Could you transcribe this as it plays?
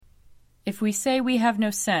If we say we have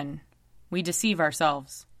no sin, we deceive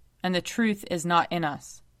ourselves, and the truth is not in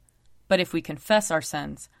us. But if we confess our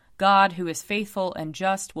sins, God, who is faithful and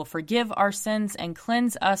just, will forgive our sins and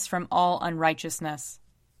cleanse us from all unrighteousness.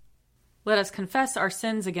 Let us confess our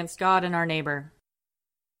sins against God and our neighbor.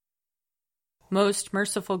 Most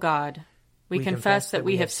merciful God, we confess that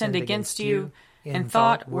we have sinned against you in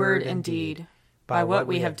thought, word, and deed, by what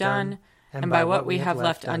we have done and by what we have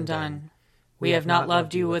left undone. We have not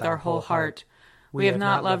loved you with our whole heart. We have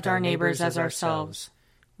not loved our neighbors as ourselves.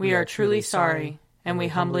 We are truly sorry, and we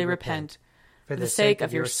humbly repent. For the sake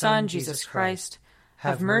of your Son, Jesus Christ,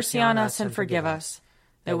 have mercy on us and forgive us,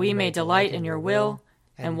 that we may delight in your will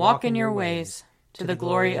and walk in your ways, to the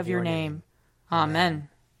glory of your name. Amen.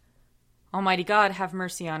 Almighty God, have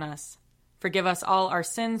mercy on us. Forgive us all our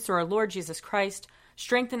sins through our Lord Jesus Christ.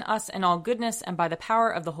 Strengthen us in all goodness, and by the power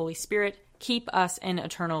of the Holy Spirit, keep us in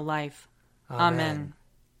eternal life. Amen.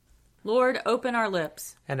 Lord, open our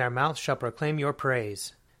lips, and our mouth shall proclaim your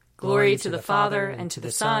praise. Glory to the Father, and to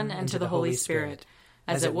the Son, and to the Holy Spirit,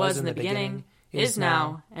 as it was in the beginning, is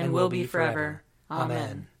now, and will be forever.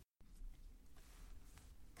 Amen.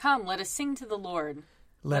 Come, let us sing to the Lord.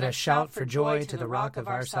 Let us shout for joy to the rock of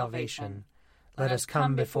our salvation. Let us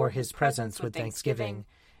come before his presence with thanksgiving,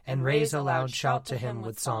 and raise a loud shout to him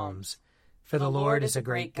with psalms. For the Lord is a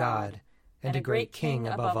great God, and a great King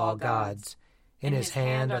above all gods. In his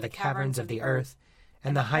hand are the caverns of the earth,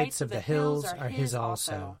 and the heights of the hills are his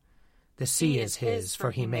also. The sea is his,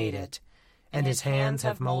 for he made it, and his hands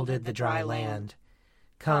have molded the dry land.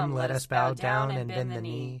 Come, let us bow down and bend the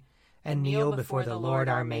knee, and kneel before the Lord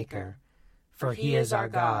our Maker. For he is our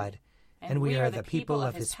God, and we are the people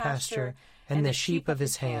of his pasture, and the sheep of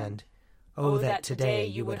his hand. O that today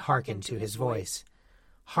you would hearken to his voice.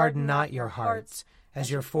 Harden not your hearts, as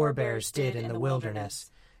your forebears did in the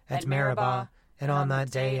wilderness, at Meribah, and on that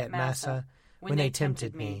day at Massah, when they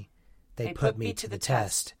tempted me. They put me to the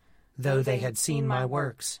test, though they had seen my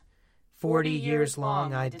works. 40 years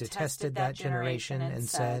long I detested that generation, and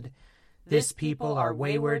said, This people are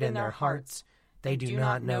wayward in their hearts, they do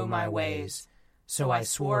not know my ways. So I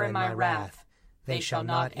swore in my wrath, they shall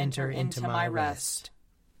not enter into my rest.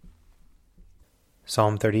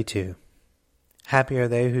 Psalm 32. Happy are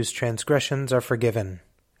they whose transgressions are forgiven,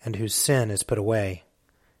 and whose sin is put away.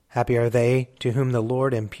 Happy are they to whom the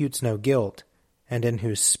Lord imputes no guilt, and in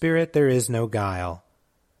whose spirit there is no guile.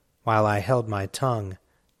 While I held my tongue,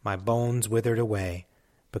 my bones withered away,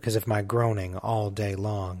 because of my groaning all day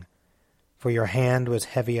long. For your hand was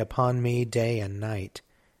heavy upon me day and night.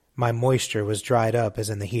 My moisture was dried up as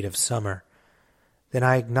in the heat of summer. Then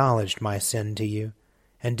I acknowledged my sin to you,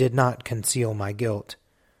 and did not conceal my guilt.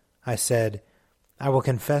 I said, I will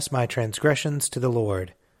confess my transgressions to the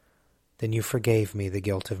Lord. Then you forgave me the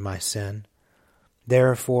guilt of my sin.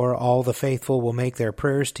 Therefore all the faithful will make their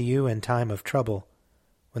prayers to you in time of trouble.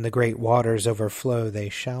 When the great waters overflow, they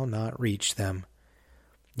shall not reach them.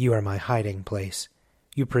 You are my hiding place.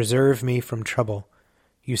 You preserve me from trouble.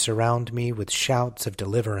 You surround me with shouts of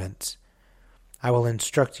deliverance. I will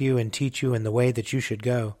instruct you and teach you in the way that you should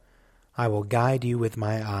go. I will guide you with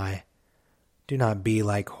my eye. Do not be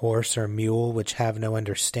like horse or mule, which have no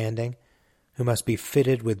understanding, who must be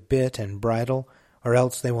fitted with bit and bridle, or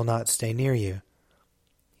else they will not stay near you.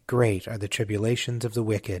 Great are the tribulations of the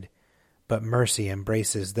wicked, but mercy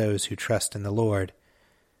embraces those who trust in the Lord.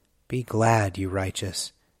 Be glad, you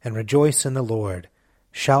righteous, and rejoice in the Lord.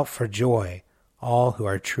 Shout for joy, all who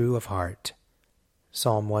are true of heart.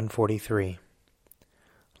 Psalm 143.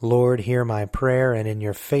 Lord, hear my prayer, and in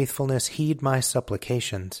your faithfulness heed my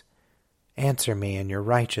supplications. Answer me in your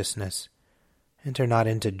righteousness. Enter not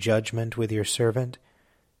into judgment with your servant,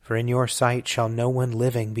 for in your sight shall no one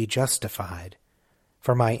living be justified.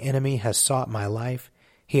 For my enemy has sought my life,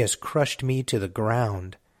 he has crushed me to the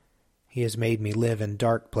ground. He has made me live in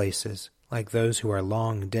dark places, like those who are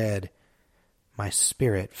long dead. My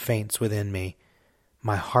spirit faints within me,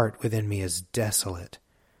 my heart within me is desolate.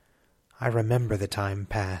 I remember the time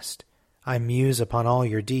past, I muse upon all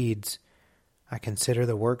your deeds. I consider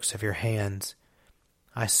the works of your hands.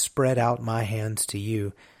 I spread out my hands to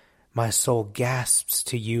you. My soul gasps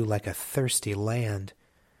to you like a thirsty land.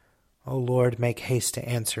 O Lord, make haste to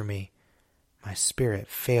answer me. My spirit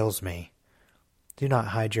fails me. Do not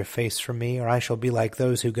hide your face from me, or I shall be like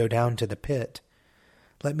those who go down to the pit.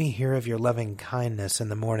 Let me hear of your loving kindness in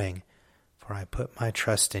the morning, for I put my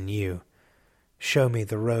trust in you. Show me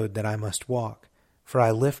the road that I must walk, for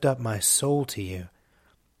I lift up my soul to you.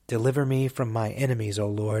 Deliver me from my enemies, O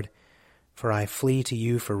Lord, for I flee to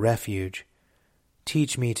you for refuge.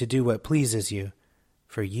 Teach me to do what pleases you,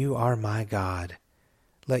 for you are my God.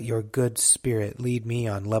 Let your good spirit lead me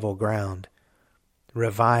on level ground.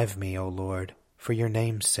 Revive me, O Lord, for your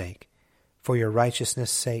name's sake. For your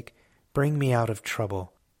righteousness' sake, bring me out of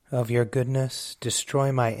trouble. Of your goodness,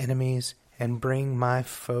 destroy my enemies, and bring my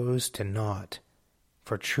foes to naught.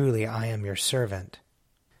 For truly I am your servant.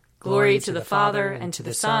 Glory to the Father, and to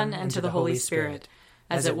the Son, and to the Holy Spirit,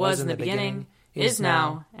 as it was in the beginning, is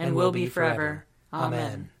now, and will be forever.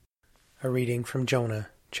 Amen. A reading from Jonah,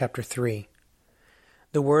 chapter 3.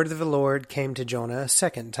 The word of the Lord came to Jonah a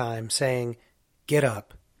second time, saying, Get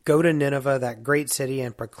up, go to Nineveh, that great city,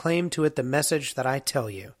 and proclaim to it the message that I tell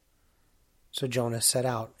you. So Jonah set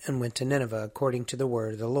out and went to Nineveh according to the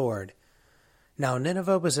word of the Lord. Now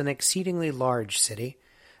Nineveh was an exceedingly large city,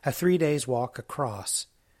 a 3 days' walk across.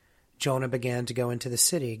 Jonah began to go into the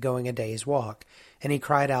city, going a day's walk, and he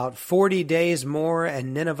cried out, 40 days more,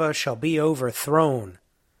 and Nineveh shall be overthrown.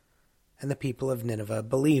 And the people of Nineveh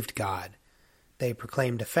believed God. They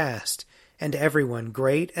proclaimed a fast, and everyone,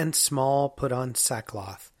 great and small, put on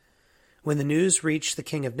sackcloth. When the news reached the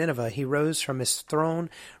king of Nineveh, he rose from his throne,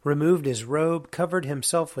 removed his robe, covered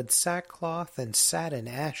himself with sackcloth, and sat in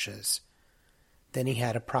ashes. Then he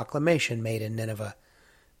had a proclamation made in Nineveh.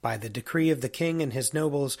 By the decree of the king and his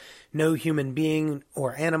nobles, no human being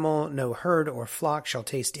or animal, no herd or flock shall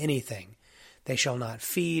taste anything. They shall not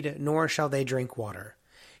feed, nor shall they drink water.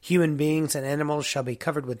 Human beings and animals shall be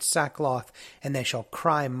covered with sackcloth, and they shall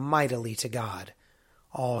cry mightily to God.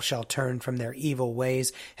 All shall turn from their evil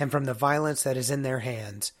ways and from the violence that is in their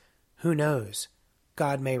hands. Who knows?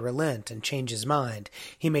 God may relent and change his mind.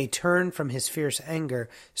 He may turn from his fierce anger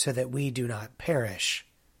so that we do not perish.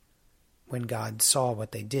 When God saw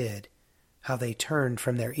what they did, how they turned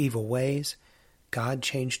from their evil ways, God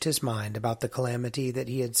changed his mind about the calamity that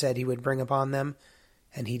he had said he would bring upon them,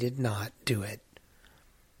 and he did not do it.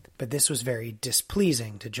 But this was very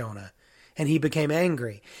displeasing to Jonah, and he became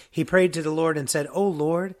angry. He prayed to the Lord and said, O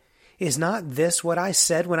Lord, is not this what I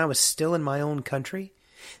said when I was still in my own country?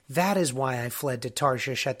 That is why I fled to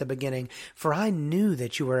Tarshish at the beginning, for I knew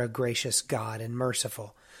that you are a gracious God and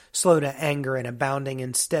merciful, slow to anger and abounding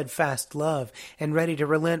in steadfast love, and ready to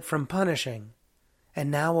relent from punishing.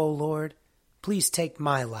 And now, O Lord, please take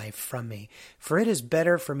my life from me, for it is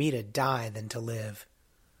better for me to die than to live.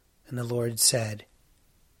 And the Lord said,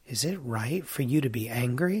 Is it right for you to be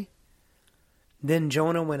angry? Then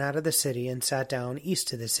Jonah went out of the city and sat down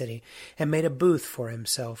east of the city, and made a booth for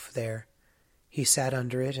himself there. He sat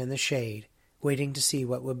under it in the shade, waiting to see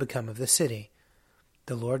what would become of the city.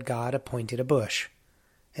 The Lord God appointed a bush,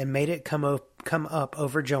 and made it come up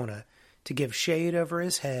over Jonah, to give shade over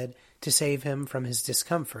his head, to save him from his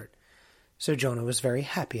discomfort. So Jonah was very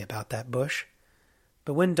happy about that bush.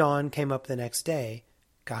 But when dawn came up the next day,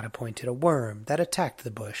 God appointed a worm that attacked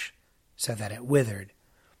the bush, so that it withered.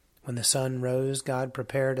 When the sun rose, God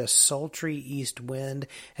prepared a sultry east wind,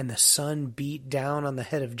 and the sun beat down on the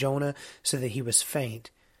head of Jonah so that he was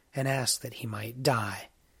faint, and asked that he might die.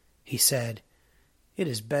 He said, It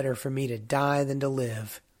is better for me to die than to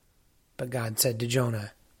live. But God said to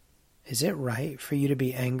Jonah, Is it right for you to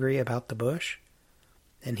be angry about the bush?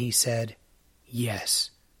 And he said,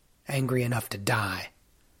 Yes, angry enough to die.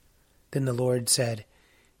 Then the Lord said,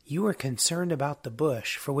 You are concerned about the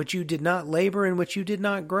bush, for which you did not labor and which you did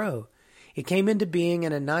not grow. It came into being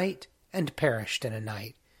in a night and perished in a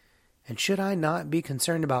night. And should I not be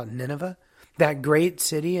concerned about Nineveh, that great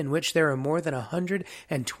city in which there are more than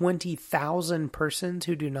 120,000 persons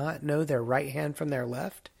who do not know their right hand from their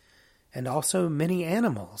left, and also many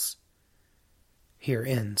animals? Here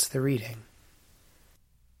ends the reading.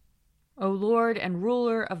 O Lord and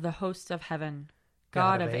ruler of the hosts of heaven,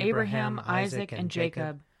 God of Abraham, Isaac, and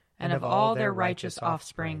Jacob, and of all their righteous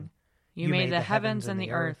offspring, you made the heavens and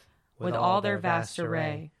the earth, with all their vast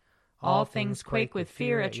array. All things quake with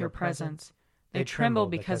fear at your presence. They tremble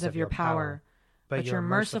because of your power. But your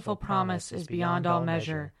merciful promise is beyond all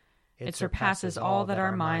measure. It surpasses all that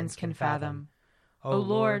our minds can fathom. O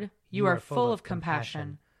Lord, you are full of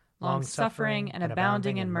compassion, long-suffering and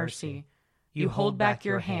abounding in mercy. You hold back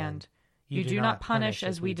your hand. You do not punish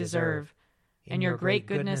as we deserve. In your great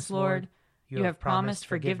goodness, Lord, you have promised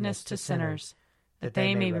forgiveness to sinners, that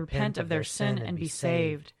they may repent of their sin and be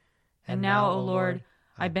saved. And now, O Lord,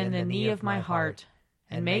 I bend the knee of my heart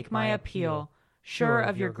and make my appeal, sure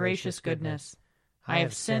of your gracious goodness. I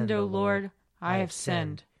have sinned, O Lord, I have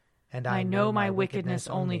sinned, and I know my wickedness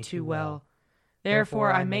only too well.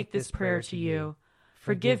 Therefore I make this prayer to you.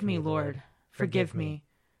 Forgive me, Lord, forgive me.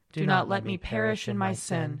 Do not let me perish in my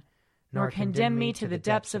sin, nor condemn me to the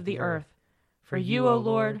depths of the earth. For you, O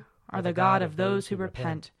Lord, are the God of those who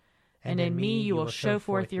repent, and in me you will show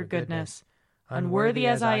forth your goodness. Unworthy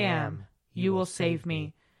as I am, you will save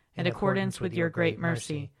me, in accordance with your great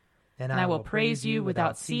mercy. And I will praise you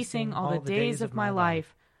without ceasing all the days of my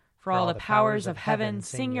life. For all the powers of heaven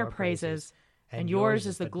sing your praises, and yours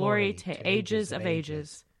is the glory to ages of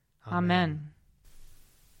ages. Amen.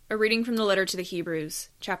 A reading from the letter to the Hebrews,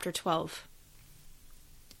 chapter 12.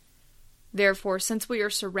 Therefore, since we are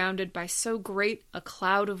surrounded by so great a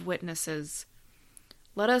cloud of witnesses,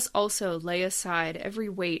 let us also lay aside every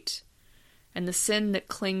weight and the sin that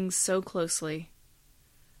clings so closely,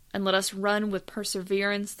 and let us run with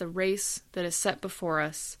perseverance the race that is set before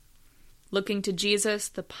us, looking to Jesus,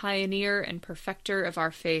 the pioneer and perfecter of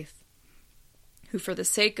our faith, who for the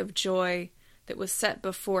sake of joy that was set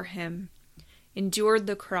before him endured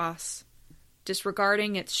the cross,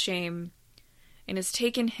 disregarding its shame, and has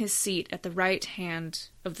taken his seat at the right hand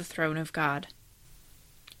of the throne of God.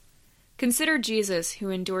 Consider Jesus, who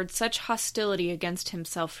endured such hostility against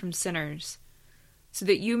himself from sinners, so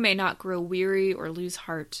that you may not grow weary or lose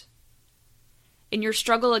heart. In your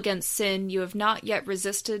struggle against sin, you have not yet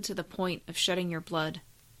resisted to the point of shedding your blood.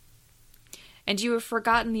 And you have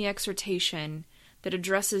forgotten the exhortation that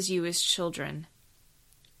addresses you as children.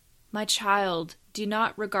 My child, do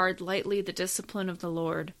not regard lightly the discipline of the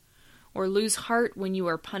Lord, or lose heart when you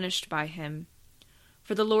are punished by him.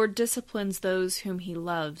 For the Lord disciplines those whom he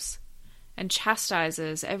loves, and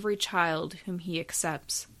chastises every child whom he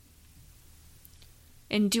accepts.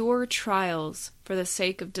 Endure trials for the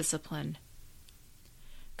sake of discipline.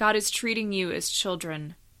 God is treating you as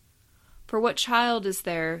children. For what child is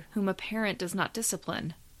there whom a parent does not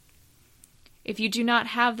discipline? If you do not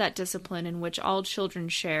have that discipline in which all children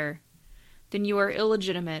share, then you are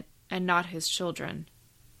illegitimate and not his children.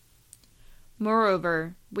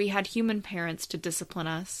 Moreover, we had human parents to discipline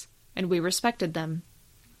us, and we respected them.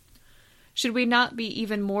 Should we not be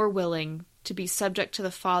even more willing to be subject to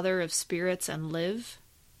the Father of spirits and live?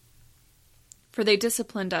 For they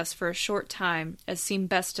disciplined us for a short time, as seemed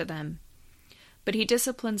best to them. But he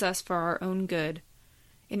disciplines us for our own good,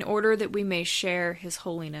 in order that we may share his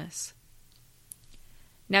holiness.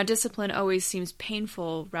 Now discipline always seems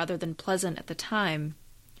painful rather than pleasant at the time,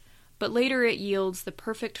 but later it yields the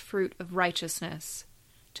perfect fruit of righteousness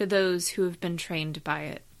to those who have been trained by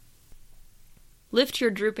it. Lift your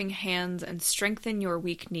drooping hands and strengthen your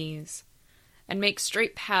weak knees, and make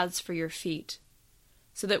straight paths for your feet,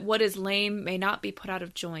 so that what is lame may not be put out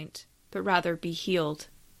of joint, but rather be healed.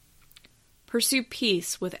 Pursue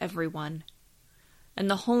peace with everyone, and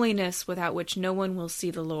the holiness without which no one will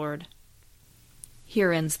see the Lord.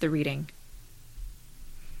 Here ends the reading.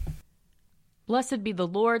 Blessed be the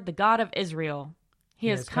Lord, the God of Israel. He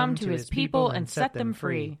has come to his people and set them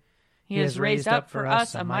free. He has raised up for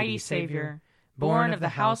us a mighty Savior, born of the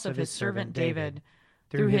house of his servant David.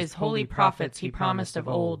 Through his holy prophets he promised of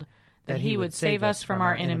old that he would save us from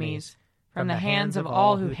our enemies, from the hands of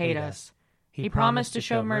all who hate us. He promised to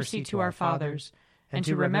show mercy to our fathers, and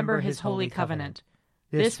to remember his holy covenant.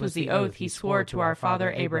 This was the oath he swore to our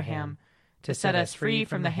father Abraham, to set us free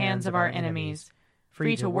from the hands of our enemies,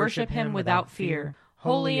 free to worship him without fear,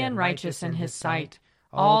 holy and righteous in his sight,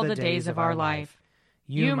 all the days of our life.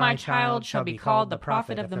 You, my child, shall be called the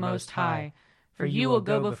prophet of the Most High, for you will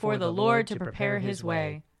go before the Lord to prepare his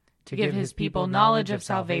way, to give his people knowledge of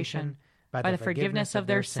salvation by the forgiveness of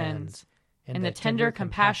their sins. In the tender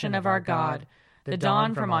compassion of our God, the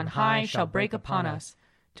dawn from on high shall break upon us,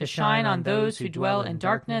 to shine on those who dwell in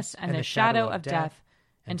darkness and the shadow of death,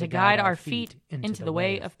 and to guide our feet into the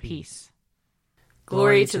way of peace.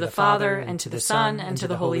 Glory to the Father, and to the Son, and to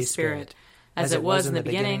the Holy Spirit, as it was in the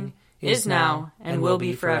beginning, is now, and will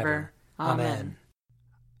be forever. Amen.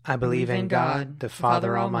 I believe in God, the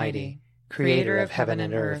Father Almighty, creator of heaven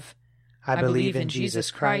and earth. I believe in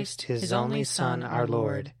Jesus Christ, his only Son, our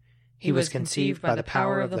Lord. He was conceived by the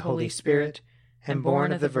power of the Holy Spirit, and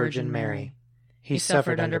born of the Virgin Mary. He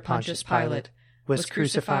suffered under Pontius Pilate, was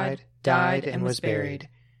crucified, died, and was buried.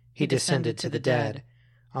 He descended to the dead.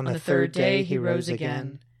 On the third day he rose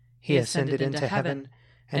again. He ascended into heaven,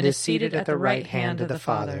 and is seated at the right hand of the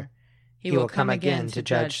Father. He will come again to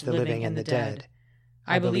judge the living and the dead.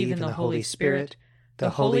 I believe in the Holy Spirit,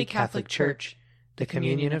 the Holy Catholic Church, the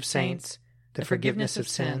communion of saints, the forgiveness of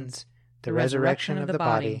sins, the resurrection of the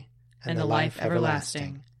body, and the life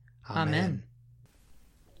everlasting. Amen.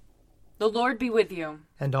 The Lord be with you.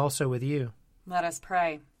 And also with you. Let us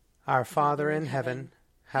pray. Our Father in heaven,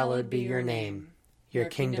 hallowed be your name. Your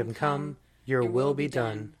kingdom come, your will be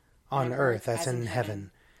done, on earth as in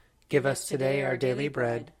heaven. Give us today our daily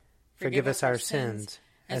bread. Forgive us our sins,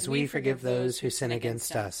 as we forgive those who sin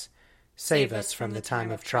against us. Save us from the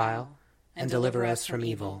time of trial, and deliver us from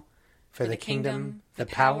evil. For the kingdom, the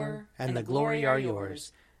power, and the glory are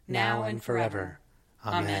yours, now and forever.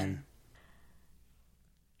 Amen.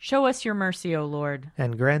 Show us your mercy, O Lord.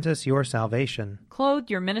 And grant us your salvation. Clothe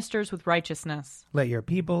your ministers with righteousness. Let your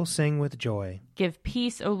people sing with joy. Give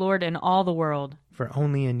peace, O Lord, in all the world. For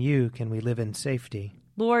only in you can we live in safety.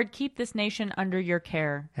 Lord, keep this nation under your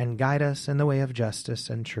care. And guide us in the way of justice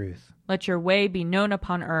and truth. Let your way be known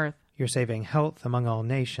upon earth. Your saving health among all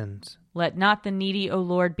nations. Let not the needy, O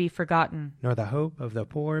Lord, be forgotten. Nor the hope of the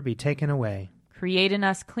poor be taken away. Create in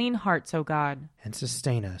us clean hearts, O God. And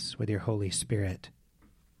sustain us with your Holy Spirit.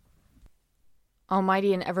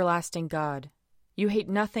 Almighty and everlasting God, you hate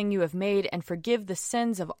nothing you have made and forgive the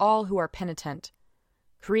sins of all who are penitent.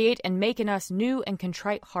 Create and make in us new and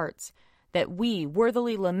contrite hearts, that we,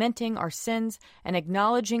 worthily lamenting our sins and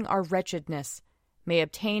acknowledging our wretchedness, may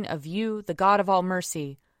obtain of you, the God of all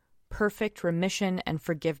mercy, perfect remission and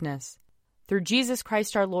forgiveness. Through Jesus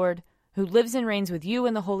Christ our Lord, who lives and reigns with you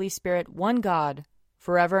in the Holy Spirit, one God,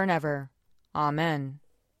 forever and ever. Amen.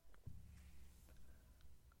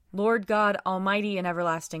 Lord God, almighty and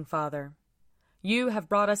everlasting Father, you have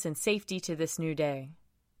brought us in safety to this new day.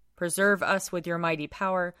 Preserve us with your mighty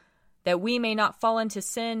power, that we may not fall into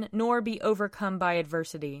sin nor be overcome by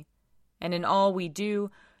adversity, and in all we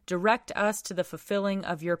do, direct us to the fulfilling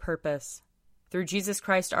of your purpose. Through Jesus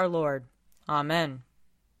Christ our Lord. Amen.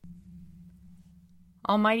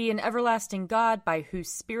 Almighty and everlasting God, by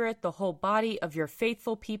whose Spirit the whole body of your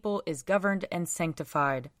faithful people is governed and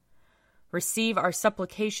sanctified, receive our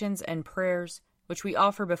supplications and prayers, which we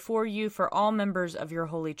offer before you for all members of your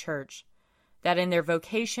holy church, that in their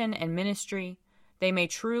vocation and ministry they may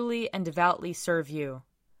truly and devoutly serve you.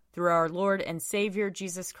 Through our Lord and Savior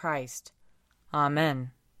Jesus Christ.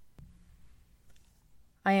 Amen.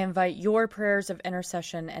 I invite your prayers of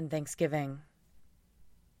intercession and thanksgiving.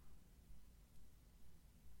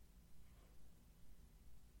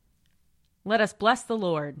 Let us bless the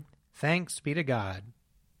Lord. Thanks be to God.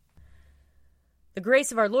 The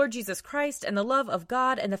grace of our Lord Jesus Christ and the love of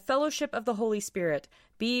God and the fellowship of the Holy Spirit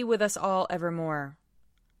be with us all evermore.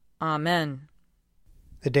 Amen.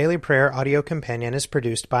 The Daily Prayer audio companion is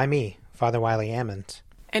produced by me, Father Wiley Ammons.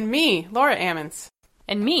 And me, Laura Ammons.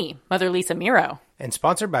 And me, Mother Lisa Miro. And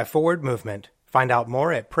sponsored by Forward Movement. Find out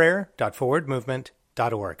more at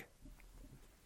prayer.forwardmovement.org.